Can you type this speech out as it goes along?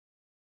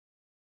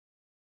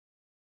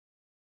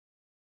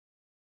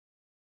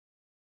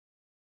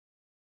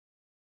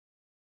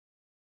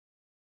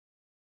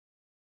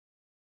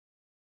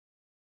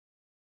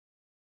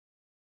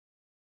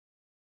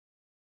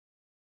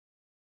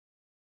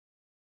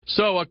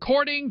So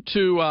according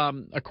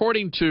to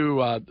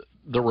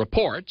the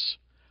reports,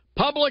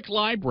 public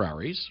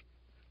libraries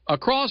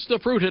across the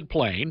Fruited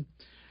Plain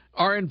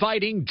are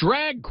inviting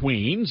drag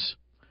queens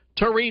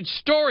to read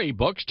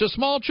storybooks to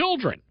small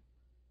children.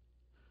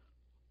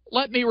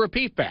 Let me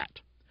repeat that.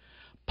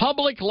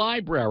 Public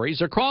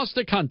libraries across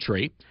the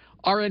country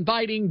are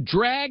inviting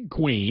drag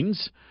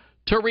queens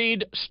to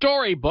read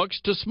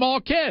storybooks to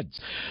small kids.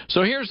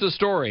 So here's the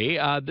story.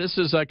 This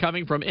is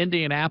coming from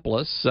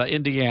Indianapolis,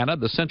 Indiana,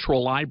 the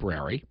Central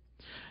Library.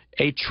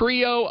 A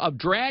trio of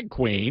drag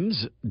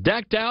queens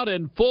decked out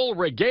in full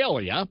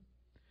regalia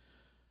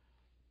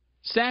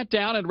sat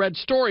down and read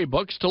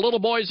storybooks to little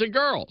boys and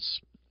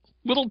girls,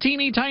 little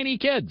teeny tiny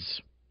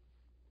kids.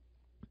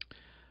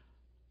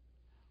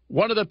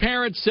 One of the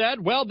parents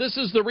said, well, this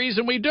is the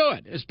reason we do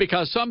it. It's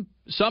because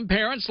some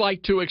parents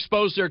like to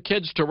expose their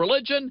kids to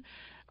religion.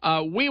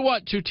 We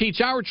want to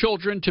teach our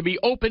children to be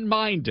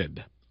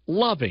open-minded,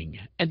 loving,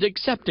 and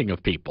accepting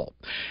of people.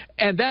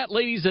 And that,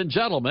 ladies and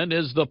gentlemen,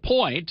 is the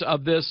point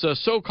of this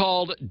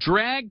so-called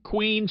drag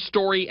queen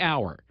story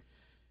hour.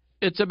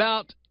 It's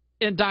about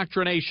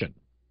indoctrination.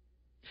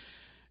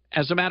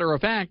 As a matter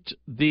of fact,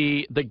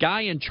 the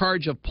guy in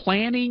charge of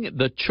planning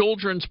the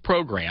children's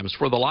programs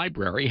for the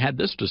library had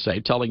this to say,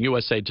 telling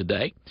USA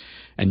Today,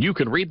 and you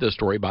can read this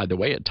story, by the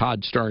way, at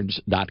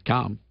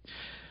toddstearns.com.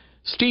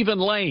 Stephen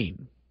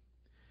Lane,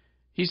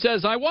 he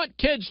says, I want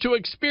kids to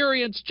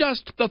experience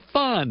just the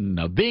fun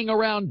of being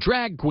around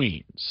drag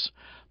queens,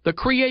 the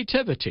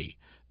creativity,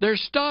 their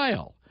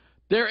style,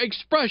 their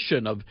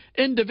expression of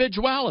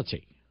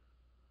individuality.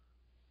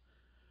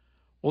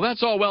 Well,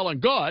 that's all well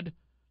and good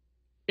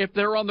if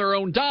they're on their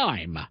own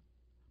dime,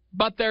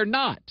 but they're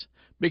not.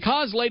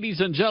 Because, ladies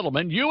and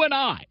gentlemen, you and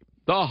I,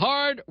 the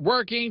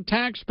hard-working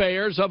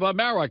taxpayers of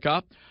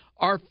America,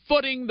 are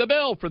footing the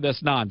bill for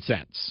this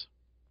nonsense.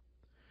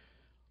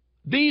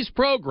 These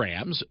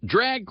programs,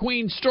 Drag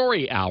Queen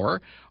Story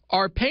Hour,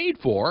 are paid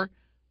for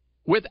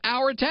with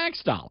our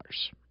tax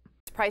dollars.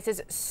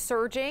 Prices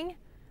surging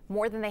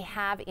more than they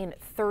have in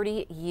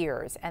 30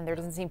 years, and there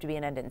doesn't seem to be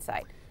an end in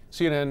sight.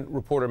 CNN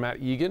reporter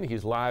Matt Egan,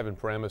 he's live in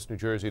Paramus, New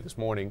Jersey this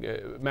morning.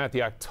 Matt,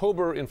 the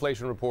October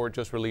inflation report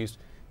just released.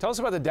 Tell us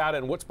about the data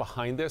and what's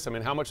behind this. I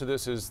mean, how much of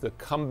this is the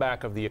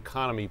comeback of the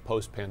economy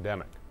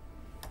post-pandemic?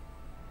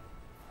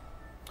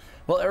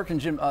 Well, Eric and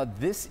Jim,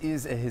 this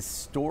is a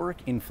historic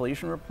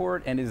inflation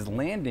report and is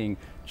landing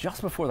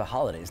just before the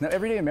holidays. Now,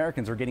 everyday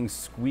Americans are getting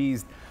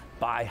squeezed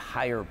by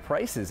higher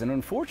prices, and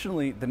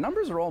unfortunately, the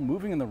numbers are all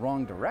moving in the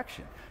wrong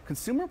direction.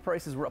 Consumer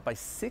prices were up by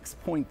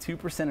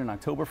 6.2% in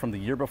October from the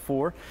year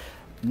before.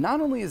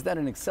 Not only is that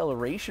an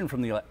acceleration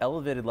from the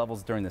elevated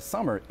levels during the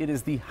summer, it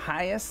is the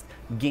highest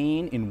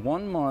gain in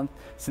 1 month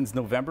since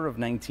November of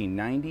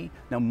 1990.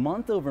 Now,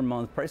 month over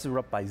month, prices were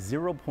up by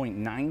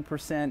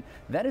 0.9%.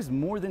 That is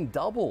more than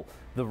double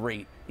the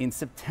rate in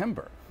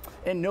September.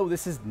 And no,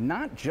 this is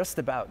not just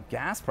about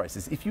gas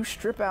prices. If you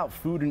strip out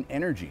food and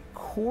energy,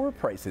 core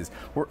prices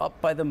were up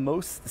by the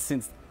most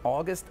since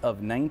August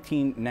of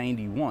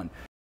 1991.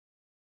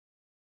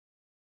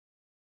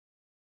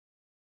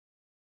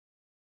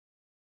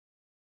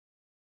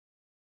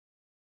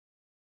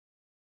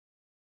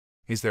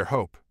 Is there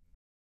hope?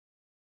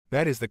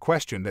 That is the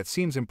question that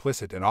seems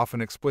implicit and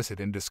often explicit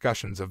in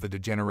discussions of the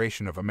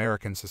degeneration of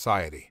American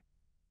society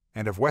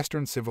and of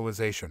Western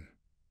civilization.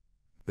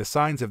 The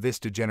signs of this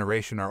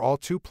degeneration are all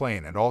too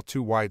plain and all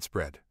too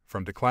widespread,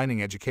 from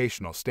declining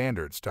educational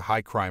standards to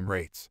high crime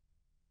rates,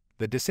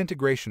 the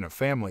disintegration of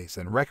families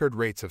and record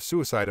rates of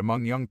suicide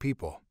among young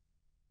people.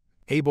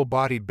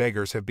 Able-bodied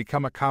beggars have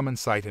become a common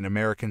sight in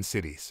American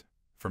cities,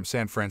 from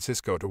San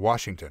Francisco to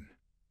Washington,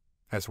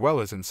 as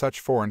well as in such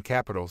foreign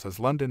capitals as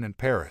London and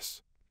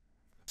Paris.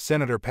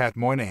 Senator Pat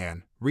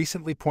Moynihan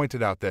recently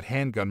pointed out that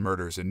handgun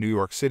murders in New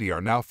York City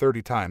are now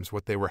 30 times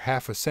what they were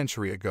half a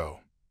century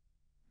ago.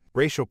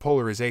 Racial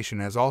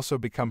polarization has also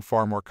become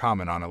far more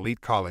common on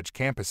elite college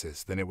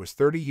campuses than it was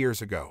 30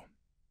 years ago.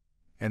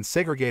 And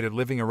segregated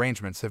living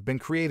arrangements have been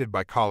created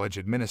by college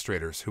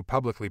administrators who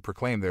publicly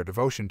proclaim their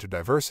devotion to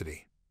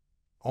diversity,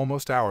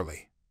 almost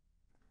hourly.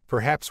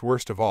 Perhaps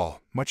worst of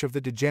all, much of the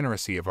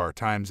degeneracy of our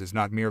times is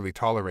not merely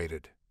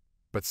tolerated,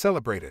 but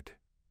celebrated.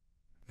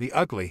 The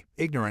ugly,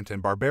 ignorant,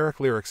 and barbaric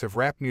lyrics of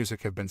rap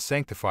music have been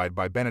sanctified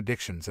by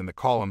benedictions in the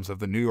columns of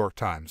the New York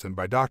Times and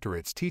by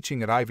doctorates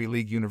teaching at Ivy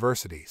League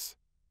universities.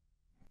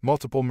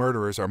 Multiple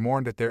murderers are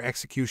mourned at their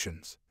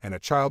executions, and a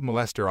child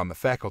molester on the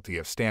faculty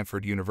of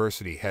Stanford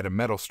University had a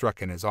medal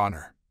struck in his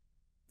honor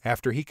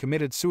after he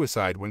committed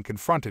suicide when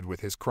confronted with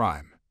his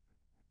crime.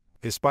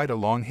 Despite a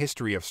long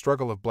history of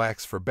struggle of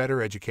blacks for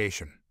better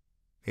education,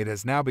 it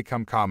has now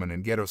become common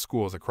in ghetto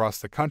schools across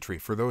the country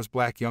for those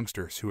black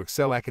youngsters who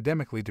excel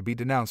academically to be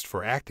denounced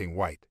for acting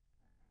white,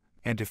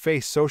 and to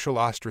face social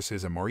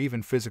ostracism or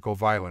even physical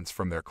violence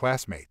from their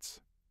classmates.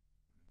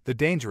 The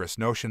dangerous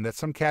notion that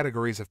some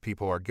categories of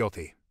people are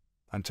guilty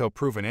until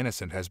proven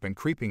innocent has been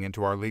creeping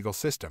into our legal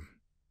system,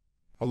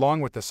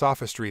 along with the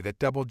sophistry that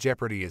double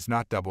jeopardy is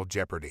not double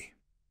jeopardy,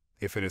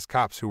 if it is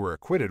cops who were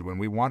acquitted when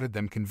we wanted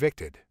them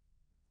convicted.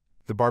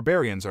 The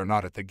barbarians are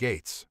not at the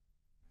gates,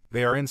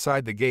 They are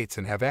inside the gates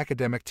and have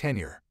academic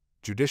tenure,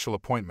 judicial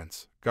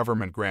appointments,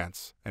 government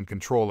grants, and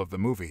control of the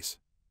movies,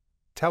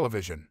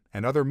 television,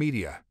 and other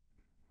media.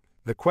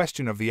 The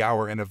question of the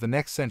hour and of the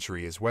next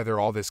century is whether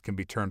all this can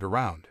be turned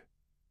around.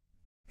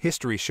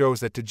 History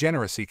shows that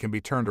degeneracy can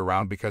be turned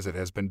around because it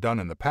has been done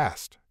in the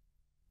past.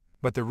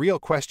 But the real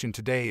question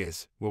today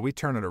is, will we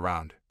turn it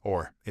around,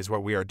 or is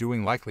what we are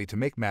doing likely to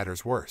make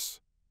matters worse?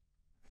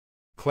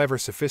 Clever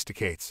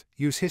sophisticates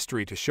use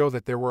history to show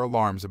that there were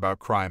alarms about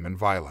crime and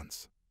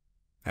violence,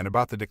 and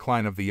about the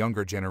decline of the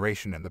younger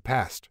generation in the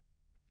past,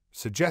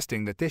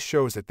 suggesting that this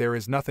shows that there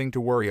is nothing to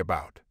worry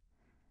about.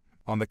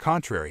 On the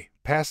contrary,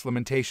 past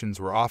lamentations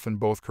were often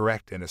both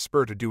correct and a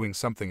spur to doing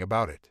something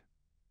about it.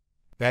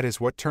 That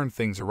is what turned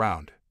things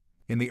around.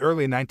 In the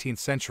early 19th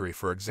century,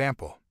 for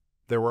example,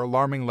 there were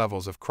alarming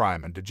levels of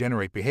crime and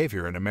degenerate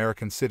behavior in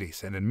American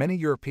cities and in many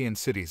European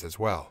cities as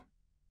well.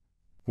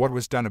 What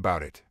was done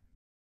about it?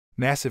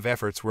 Massive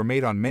efforts were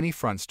made on many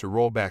fronts to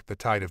roll back the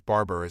tide of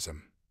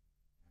barbarism.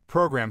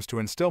 Programs to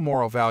instill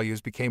moral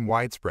values became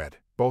widespread,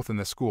 both in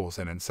the schools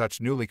and in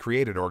such newly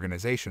created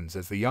organizations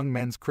as the Young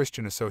Men's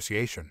Christian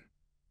Association.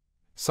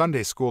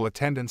 Sunday school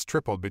attendance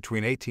tripled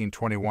between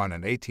 1821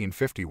 and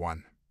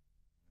 1851.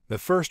 The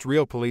first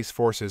real police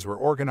forces were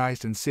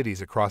organized in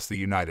cities across the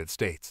United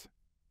States,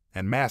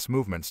 and mass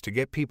movements to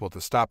get people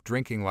to stop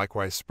drinking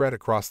likewise spread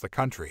across the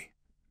country.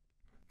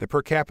 The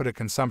per capita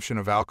consumption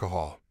of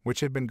alcohol,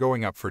 which had been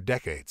going up for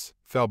decades,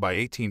 fell by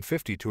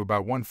 1850 to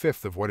about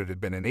 1/5 of what it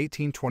had been in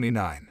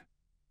 1829.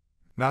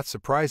 Not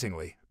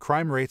surprisingly,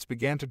 crime rates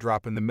began to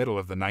drop in the middle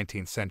of the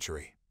 19th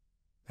century,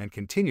 and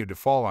continued to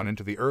fall on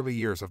into the early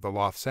years of the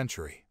last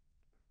century.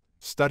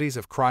 Studies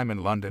of crime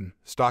in London,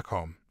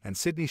 Stockholm, and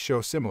Sydney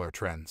show similar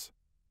trends,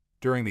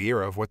 during the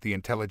era of what the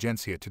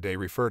intelligentsia today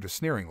refer to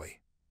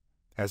sneeringly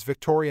as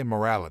Victorian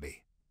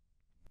morality.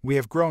 We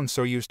have grown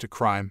so used to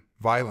crime,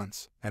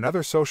 violence, and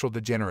other social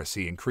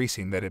degeneracy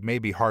increasing that it may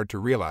be hard to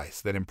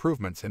realize that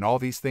improvements in all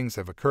these things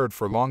have occurred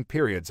for long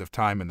periods of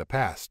time in the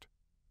past.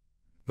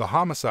 The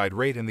homicide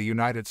rate in the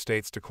United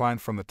States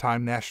declined from the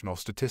time national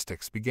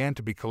statistics began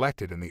to be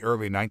collected in the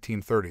early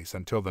 1930s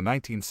until the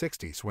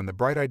 1960s, when the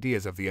bright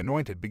ideas of the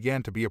Anointed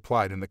began to be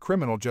applied in the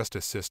criminal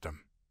justice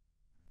system,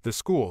 the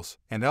schools,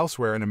 and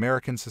elsewhere in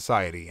American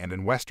society and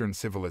in Western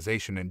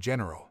civilization in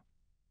general.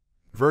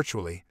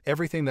 Virtually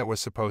everything that was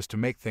supposed to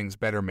make things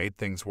better made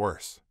things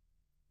worse.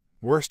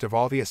 Worst of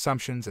all, the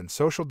assumptions and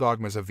social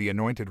dogmas of the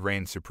Anointed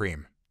reigned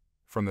supreme,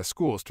 from the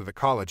schools to the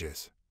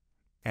colleges,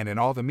 and in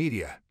all the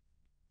media.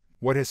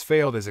 What has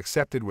failed is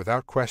accepted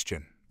without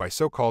question by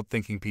so-called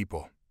thinking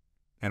people,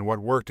 and what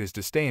worked is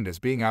disdained as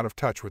being out of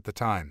touch with the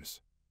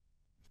times.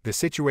 The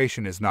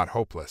situation is not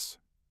hopeless,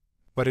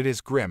 but it is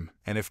grim,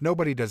 and if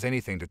nobody does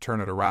anything to turn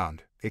it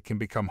around, it can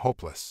become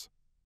hopeless.